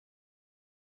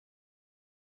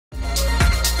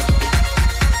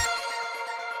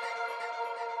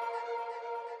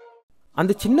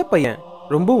அந்த சின்ன பையன்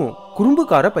ரொம்பவும்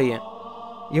குறும்புக்கார பையன்.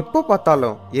 எப்போ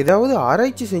பார்த்தாலும் ஏதாவது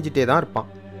ஆராய்ச்சி செஞ்சுட்டே தான் இருப்பான்.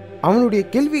 அவனுடைய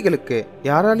கேள்விகளுக்கு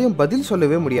யாராலையும் பதில்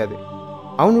சொல்லவே முடியாது.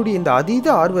 அவனுடைய இந்த அதீத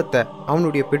ஆர்வத்தை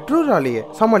அவனுடைய பெற்றோராலேயே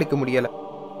சமாளிக்க முடியல.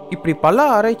 இப்படி பல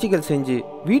ஆராய்ச்சிகள் செஞ்சு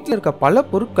வீட்டில் இருக்க பல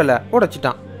பொருட்களை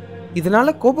உடைச்சிட்டான்.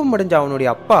 இதனால கோபம் அடைஞ்ச அவனுடைய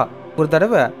அப்பா ஒரு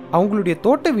தடவை அவங்களுடைய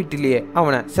தோட்ட வீட்டிலேயே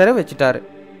அவனை சிறை வச்சிட்டாரு.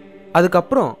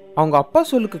 அதுக்கப்புறம் அவங்க அப்பா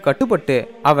சொல்லுக்கு கட்டுப்பட்டு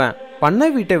அவன் பண்ணை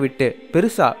வீட்டை விட்டு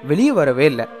பெருசா வெளியே வரவே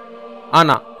இல்லை.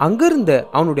 ஆனா அங்கிருந்து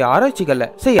அவனுடைய ஆராய்ச்சிகளை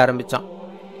செய்ய ஆரம்பிச்சான்.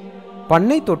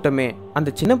 பண்ணை தோட்டமே அந்த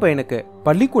சின்ன பையனுக்கு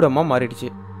பள்ளிக்கூடமா மாறிடுச்சு.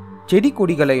 செடி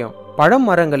கொடிகளையும் பழம்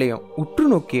மரங்களையும் உற்று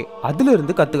நோக்கி அதுல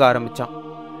இருந்து கத்துக்க ஆரம்பிச்சான்.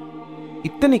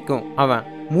 இத்தனைக்கும் அவன்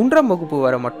 3ஆம் வகுப்பு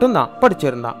வரை மட்டும்தான்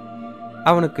படிச்சிருந்தான்.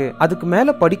 அவனுக்கு அதுக்கு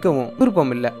மேல படிக்கவும்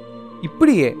விருப்பம் இல்லை.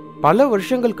 இப்படியே பல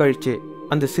வருஷங்கள் கழிச்சு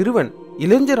அந்த சிறுவன்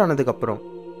இளைஞரானதுக்கு அப்புறம்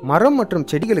மரம் மற்றும்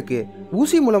செடிகளுக்கு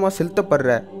ஊசி மூலமா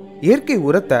செலுத்தப்படுற இயற்கை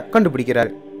உரத்தை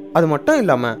கண்டுபிடிக்கிறாரு. அது மட்டும்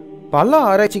இல்லாம பல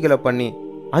ஆராய்ச்சிகளை பண்ணி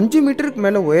 5 மீட்டருக்கு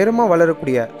மேல உயரமா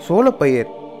வளரக்கூடிய சோளப்பயிர்,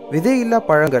 விதையில்லா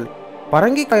பழங்கள்,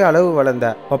 பரங்கிக்காய் அளவு வளர்ந்த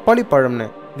பப்பாளி பழம்னு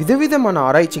விதவிதமான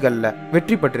ஆராய்ச்சிகள்ல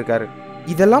வெற்றி பெற்றிருக்காரு.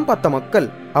 இதெல்லாம் பார்த்த மக்கள்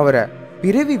அவரை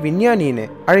பிறவி விஞ்ஞானின்னு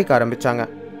அழைக்க ஆரம்பிச்சாங்க.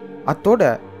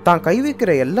 அத்தோட தான் கை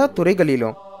வைக்கிற எல்லா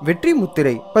துறைகளிலும் வெற்றி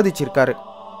முத்திரை பதிச்சிருக்காரு.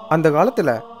 அந்த காலத்துல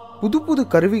புது புது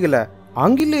கருவிகளை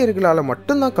ஆங்கிலேயர்களால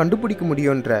மட்டும்தான் கண்டுபிடிக்க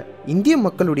முடியும்ன்ற இந்திய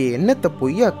மக்களுடைய எண்ணத்தை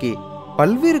பொய்யாக்கி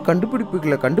பல்வேறு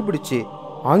கண்டுபிடிப்புகளை கண்டுபிடிச்சு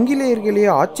ஆங்கிலேயர்களையே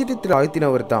ஆச்சரியத்தில்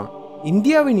ஆழ்த்தினவர் தான்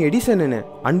இந்தியாவின் எடிசன்னு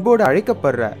அன்போடு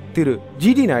அழைக்கப்படுற திரு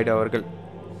G.D நாயுடு அவர்கள்.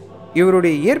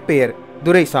 இவருடைய இயற்பெயர்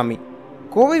துரைசாமி.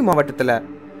 கோவை மாவட்டத்துல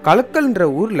கலக்கல்ன்ற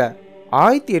ஊர்ல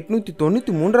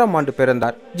 1893ஆம் ஆண்டு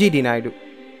பிறந்தார் G.D நாயுடு.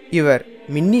 இவர்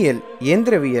மின்னியல்,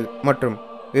 இயந்திரவியல் மற்றும்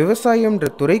விவசாயம்ன்ற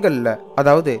துறைகளில்,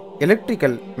 அதாவது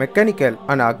எலக்ட்ரிக்கல், மெக்கானிக்கல்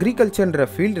அண்ட் அக்ரிகல்ச்சர்ன்ற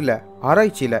ஃபீல்டில்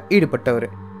ஆராய்ச்சியில் ஈடுபட்டவர்.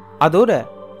 அதோட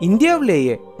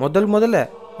இந்தியாவிலேயே முதல்ல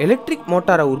எலக்ட்ரிக்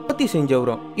மோட்டாரை உற்பத்தி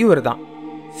செஞ்சவரும் இவர் தான்.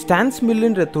 ஸ்டான்ஸ்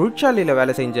மில்லுன்ற தொழிற்சாலையில்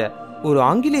வேலை செஞ்ச ஒரு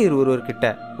ஆங்கிலேயர் ஒருவர்கிட்ட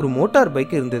ஒரு மோட்டார்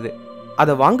பைக் இருந்தது.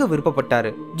 அதை வாங்க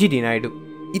விருப்பப்பட்டாரு G.D நாயுடு.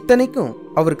 இத்தனைக்கும்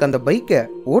அவருக்கு அந்த பைக்கை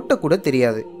ஓட்டக்கூட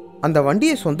தெரியாது. அந்த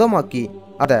வண்டியை சொந்தமாக்கி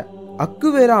அதை அக்கு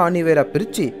வேற ஆணி வேற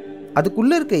பிரித்து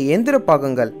அதுக்குள்ள இருக்க இயந்திர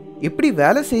பாகங்கள் எப்படி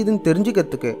வேலை செய்யுதுன்னு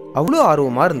தெரிஞ்சுக்கிறதுக்கு அவ்வளோ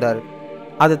ஆர்வமாக இருந்தார்.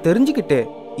 அதை தெரிஞ்சுக்கிட்டு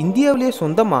இந்தியாவிலேயே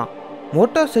சொந்தமாக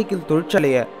மோட்டார் சைக்கிள்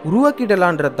தொழிற்சாலையை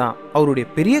உருவாக்கிடலான்றது தான் அவருடைய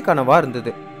பெரிய கனவாக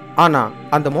இருந்தது. ஆனால்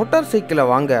அந்த மோட்டார் சைக்கிளை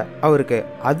வாங்க அவருக்கு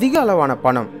அதிக அளவான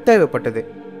பணம் தேவைப்பட்டது.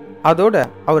 அதோட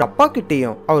அவர் அப்பா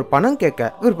கிட்டேயும் அவர் பணம்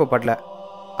கேட்க விருப்பப்படல.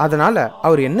 அதனால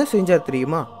அவர் என்ன செஞ்சார்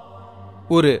தெரியுமா?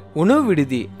 ஒரு உணவு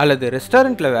விடுதி அல்லது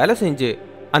ரெஸ்டாரண்ட்ல வேலை செஞ்சு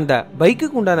அந்த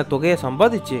பைக்குக்கு உண்டான தொகையை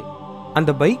சம்பாதிச்சு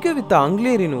அந்த பைக்கை வித்த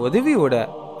ஆங்கிலேயரின் உதவியோட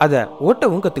அதை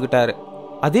ஓட்டவும் கத்துக்கிட்டாரு.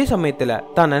 அதே சமயத்துல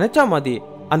தான் நினைச்ச மாதிரி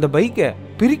அந்த பைக்கை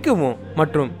பிரிக்கவும்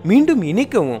மற்றும் மீண்டும்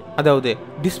இணைக்கவும், அதாவது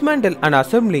டிஸ்மேண்டல் அண்ட்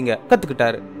அசம்பிளிங்க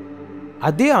கத்துக்கிட்டாரு.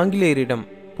 அதே ஆங்கிலேயரிடம்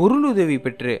பொருள் உதவி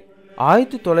பெற்று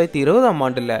 1920ஆம்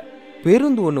ஆண்டுல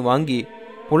பேருந்து ஒன்று வாங்கி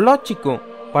பொள்ளாச்சிக்கும்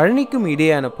பழனிக்கும்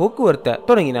இடையான போக்குவரத்தை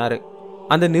தொடங்கினாரு.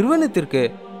 அந்த நிறுவனத்திற்கு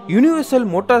யூனிவர்சல்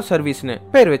மோட்டார் சர்வீஸ்னு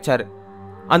பெயர் வச்சாரு.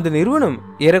 அந்த நிறுவனம்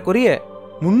ஏறக்குறைய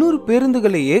 300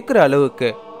 பேருந்துகளை இயக்குற அளவுக்கு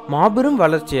மாபெரும்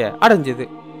வளர்ச்சியை அடைஞ்சது.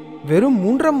 வெறும்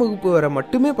 3ஆம் வகுப்பு வரை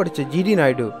மட்டுமே படிச்ச G.D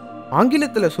நாயுடு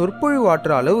ஆங்கிலத்துல சொற்பொழிவு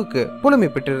ஆற்ற அளவுக்கு புலமை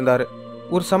பெற்றிருந்தாரு.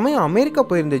 ஒரு சமயம் அமெரிக்கா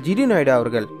போயிருந்த G.D நாயுடு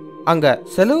அவர்கள் அங்க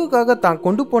செலவுக்காக தான்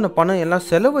கொண்டு போன பணம் எல்லாம்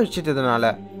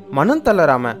செலவழிச்சிட்டதுனால மனம்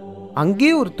தளராம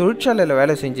அங்கேயே ஒரு தொழிற்சாலையில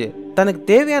வேலை செஞ்சு தனக்கு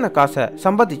தேவையான காசை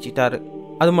சம்பாதிச்சிட்டாரு.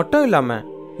 அது மட்டும் இல்லாம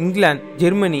இங்கிலாந்து,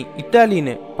 ஜெர்மனி,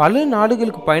 இத்தாலின்னு பல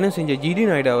நாடுகளுக்கு பயணம் செஞ்ச G.D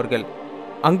நாயுடு அவர்கள்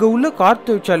அங்க உள்ள கார்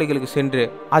தொழிற்சாலைகளுக்கு சென்று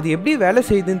அது எப்படி வேலை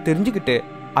செய்யுதுன்னு தெரிஞ்சுக்கிட்டு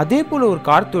அதே போல ஒரு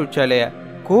கார் தொழிற்சாலைய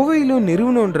கோவையிலும்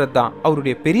நிறுவனம்ன்றது தான்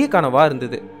அவருடைய பெரிய கனவா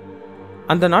இருந்தது.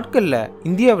 அந்த நாட்கள்ல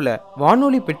இந்தியாவில்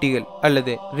வானொலி பெட்டிகள்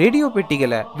அல்லது ரேடியோ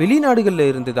பெட்டிகளை வெளிநாடுகள்ல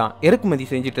இருந்து தான் இறக்குமதி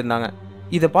செஞ்சுட்டு இருந்தாங்க.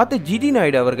 இதை பார்த்த G.D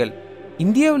நாயுடு அவர்கள்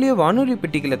இந்தியாவிலேயே வானொலி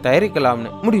பெட்டிகளை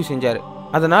தயாரிக்கலாம்னு முடிவு செஞ்சாரு.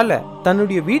 அதனால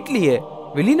தன்னுடைய வீட்டிலேயே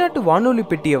வெளிநாட்டு வானொலி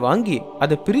பெட்டியை வாங்கி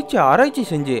அதை பிரிச்சு ஆராய்ச்சி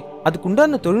செஞ்சு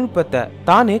அதுக்குண்டான தொழில்நுட்பத்தை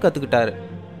தானே கத்துக்கிட்டாரு.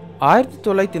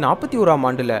 1941ஆம்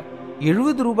ஆண்டுல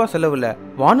 70 ரூபாய் செலவுல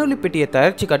வானொலி பெட்டியை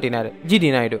தயாரிச்சு காட்டினார் G.D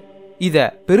நாயுடு. இத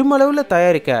பெருமளவுல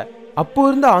தயாரிக்க அப்போ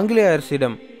இருந்த ஆங்கிலேய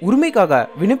அரசிடம் உரிமைக்காக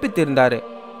விண்ணப்பித்திருந்தாரு.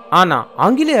 ஆனா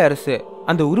ஆங்கிலேய அரசு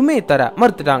அந்த உரிமையை தர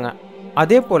மறுத்துட்டாங்க.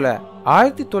 அதே போல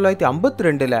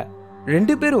 1952ல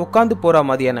 2 பேர் உட்காந்து போற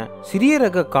மாதிரியான சிறிய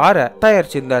ரக காரை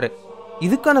தயாரிச்சிருந்தாரு.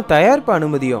 இதுக்கான தயாரிப்பு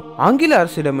அனுமதியும் ஆங்கில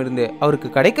அரசிடமிருந்து அவருக்கு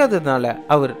கிடைக்காததுனால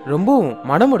அவர் ரொம்பவும்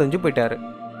மனமுடைஞ்சு போயிட்டாரு.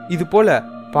 இது போல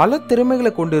பல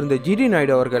திறமைகளை கொண்டிருந்த G.D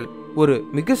நாயுடு அவர்கள் ஒரு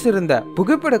மிக சிறந்த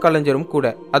புகைப்பட கலைஞரும் கூட,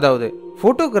 அதாவது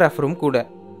போட்டோகிராஃபரும் கூட.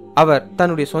 அவர்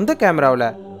தன்னுடைய சொந்த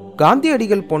கேமராவில்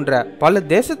காந்தியடிகள் போன்ற பல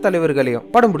தேச தலைவர்களையும்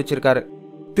படம் பிடிச்சிருக்காரு.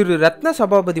 திரு ரத்ன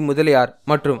சபாபதி முதலியார்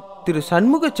மற்றும் திரு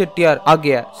சண்முக செட்டியார்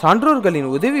ஆகிய சான்றோர்களின்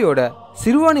உதவியோட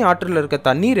சிறுவாணி ஆற்றில் இருக்க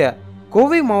தண்ணீரை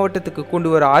கோவை மாவட்டத்துக்கு கொண்டு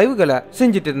வர ஆய்வுகளை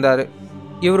செஞ்சிட்டு இருந்தாரு.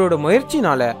 இவரோட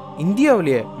முயற்சினால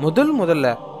இந்தியாவிலேயே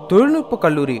முதல்ல தொழில்நுட்ப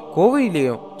கல்லூரி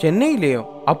கோவையிலேயும் சென்னையிலேயும்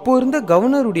அப்போ இருந்த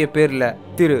கவர்னருடைய பேர்ல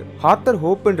திரு ஹாத்தர்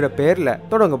ஹோப் என்ற பெயர்ல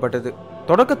தொடங்கப்பட்டது.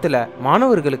 தொடக்கத்துல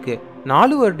மாணவர்களுக்கு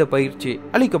 4 வருட பயிற்சி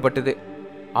அளிக்கப்பட்டது.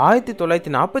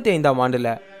 1945ஆம் ஆண்டுல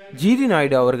G.D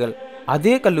நாயுடு அவர்கள்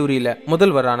அதே கல்லூரியில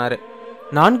முதல்வரானாரு.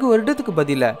 4 வருடத்துக்கு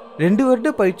பதில 2 வருட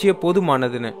பயிற்சியே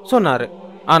போதுமானதுன்னு சொன்னாரு.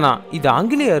 ஆனா இது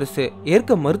ஆங்கிலேய அரசு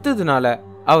ஏற்க மறுத்ததுனால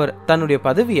அவர் தன்னுடைய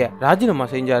பதவியை ராஜினாமா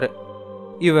செஞ்சாரு.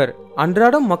 இவர்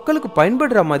அன்றாடம் மக்களுக்கு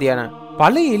பயன்படுற மாதிரியான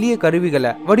பல எளிய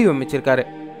கருவிகளை வடிவமைச்சிருக்காரு.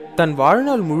 தன்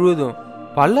வாழ்நாள் முழுவதும்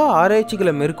பல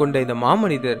ஆராய்ச்சிகளை மேற்கொண்ட இந்த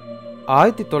மாமனிதர்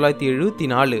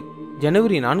 1974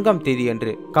 ஜனவரி 4ஆம் தேதி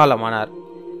அன்று காலமானார்.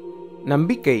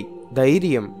 நம்பிக்கை,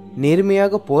 தைரியம்,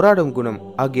 நேர்மையாக போராடும் குணம்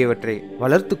ஆகியவற்றை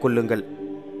வளர்த்து கொள்ளுங்கள்.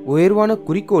 உயர்வான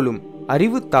குறிக்கோளும்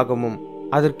அறிவு தாகமும்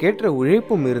அதற்கேற்ற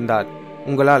உழைப்பும் இருந்தால்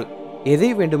உங்களால் எதை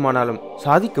வேண்டுமானாலும்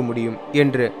சாதிக்க முடியும்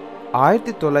என்று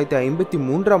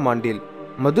 1953ஆம் ஆண்டில்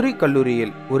மதுரை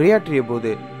கல்லூரியில் உரையாற்றிய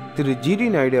போது திரு G.D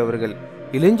நாயுடு அவர்கள்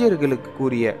இளைஞர்களுக்கு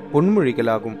கூறிய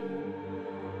பொன்மொழிகளாகும்.